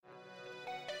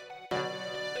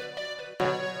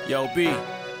Yo, B,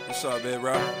 What's up, man,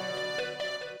 bro?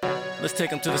 let's take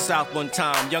him to the south one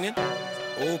time, youngin'.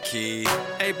 Okay.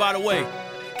 Hey, by the way,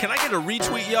 can I get a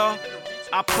retweet, y'all?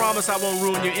 I promise I won't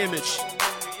ruin your image.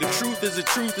 The truth is the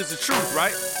truth is the truth,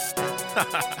 right?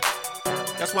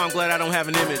 That's why I'm glad I don't have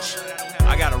an image.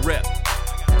 I got a rep.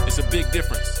 It's a big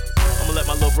difference. I'm gonna let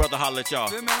my little brother holler at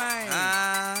y'all.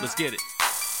 Let's get it.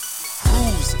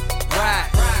 Cruising, ride,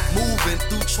 moving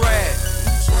through trash.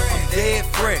 I'm dead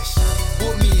fresh,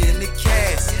 put me in the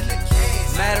cast.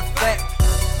 Matter of fact,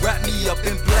 wrap me up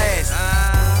in blast.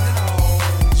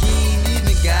 You ain't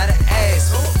even gotta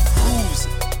ask.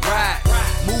 Cruising, ride,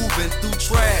 moving through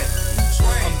trash.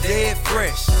 I'm dead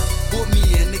fresh, put me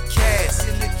in the cast.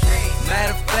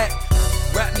 Matter of fact,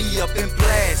 wrap me up in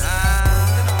blast.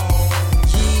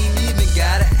 You ain't even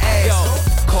gotta ask.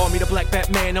 Yo, call me the Black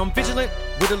Batman, I'm vigilant.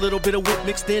 With a little bit of wit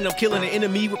mixed in, I'm killing the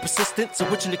enemy with persistence. So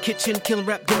witch in the kitchen, killing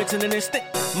rap gimmicks in an instant.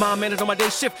 My man is on my day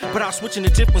shift, but I'll switch in the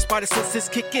jiff when spider senses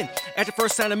kick in. At the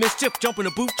first sign of mischief, jump in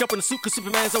the booth, jump in the suit, cause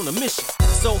Superman's on a mission.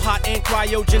 So hot and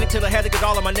cryogenic till I had to get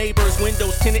all of my neighbors'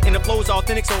 windows tinted, and the flow's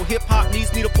authentic, so hip-hop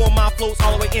needs me to pour my flows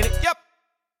all the way in it. Yep.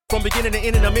 From beginning to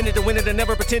end, I'm in it to win it and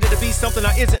never pretended to be something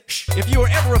I isn't. If you were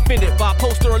ever offended by a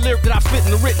poster or lyric that I spit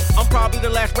in the written, I'm probably the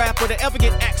last rapper to ever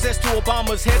get access to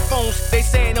Obama's headphones. They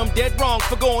saying I'm dead wrong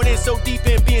for going in so deep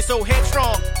and being so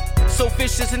headstrong. So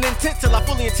vicious and intent till I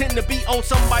fully intend to be on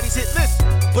somebody's hit list.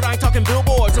 But I ain't talking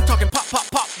billboards, I'm talking pop, pop,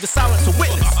 pop, the silence of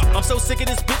witness. I'm so sick of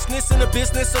this bitchness in the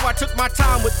business, so I took my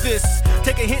time with this.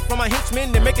 Take a hint from my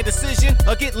henchmen and make a decision,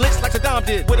 or get lynched like Saddam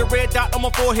did. With a red dot on my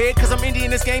forehead, cause I'm indie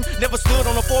in this game. Never stood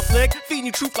on a fourth leg, feeding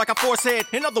you truth like a force head.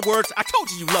 In other words, I told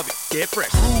you love it, dead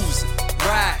fresh. Cruising,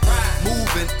 ride,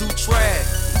 moving through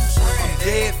trash. I'm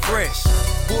dead fresh,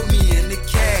 put me in the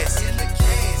cast.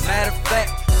 Matter of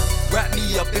fact, wrap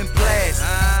me up in blast.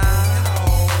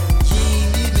 You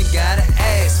ain't even gotta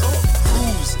ask.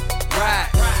 Cruising, ride,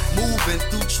 moving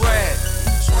through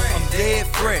trash. I'm dead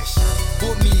fresh,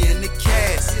 put me in the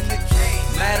cast.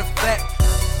 Matter of fact,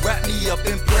 wrap me up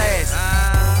in blast.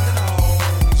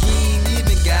 You ain't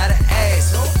even gotta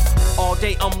ask. All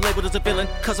day I'm labeled as a villain,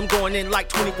 cause I'm going in like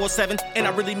 24/7. And I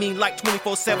really mean like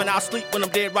 24/7. I'll sleep when I'm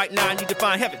dead right now, I need to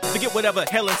find heaven. Forget whatever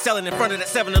Helen's selling in front of that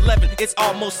 7-Eleven. It's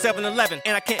almost 7-11,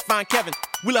 and I can't find Kevin.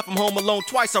 We left him home alone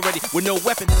twice already, with no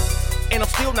weapon. And I'm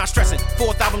still not stressing.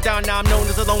 Fourth album down, now I'm known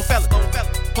as a lone felon.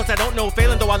 Plus I don't know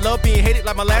failing, though I love being hated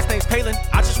like my last name's Palin.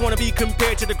 I just wanna be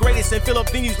compared to the greatest and fill up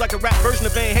venues like a rap version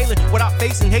of Van Halen. Without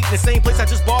facing hate in the same place I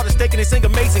just bought a steak and they sing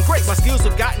Amazing Grace. My skills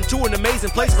have gotten to an amazing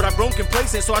place, but I've grown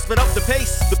complacent, so I sped up the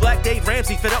pace. The Black Dave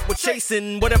Ramsey fed up with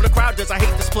chasing whatever the crowd does, I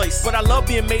hate this place. But I love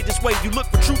being made this way. You look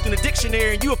for truth in the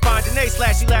dictionary and you'll find an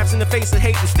A/He laughs in the face of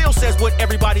hate and still says what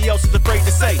everybody else is afraid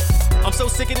to say. I'm so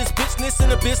sick of this bitchness in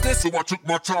the business, So I took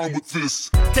my time with this.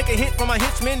 take a hint from my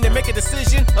henchmen and make a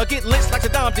decision, or get lynched like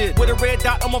Saddam did. With a red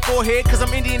dot on my forehead, cause I'm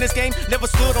indie in this game. Never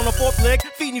stood on a fourth leg,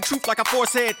 feeding you truth like a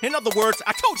force head. In other words,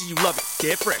 I told you love it,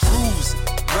 dead fresh. Cruising,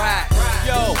 ride,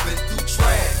 Yo, moving through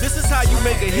trash. this is how you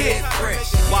make a hit,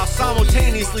 while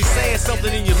simultaneously saying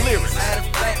something in your lyrics.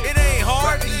 It ain't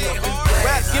hard.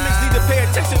 Rap gimmicks need to pay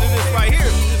attention to this right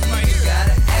here.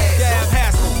 Dab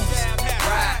Haskell,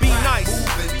 be nice.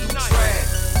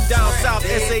 Down south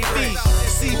SAB,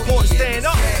 Seaport stand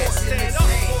up.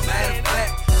 Matter of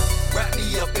fact, wrap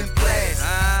me up in blast.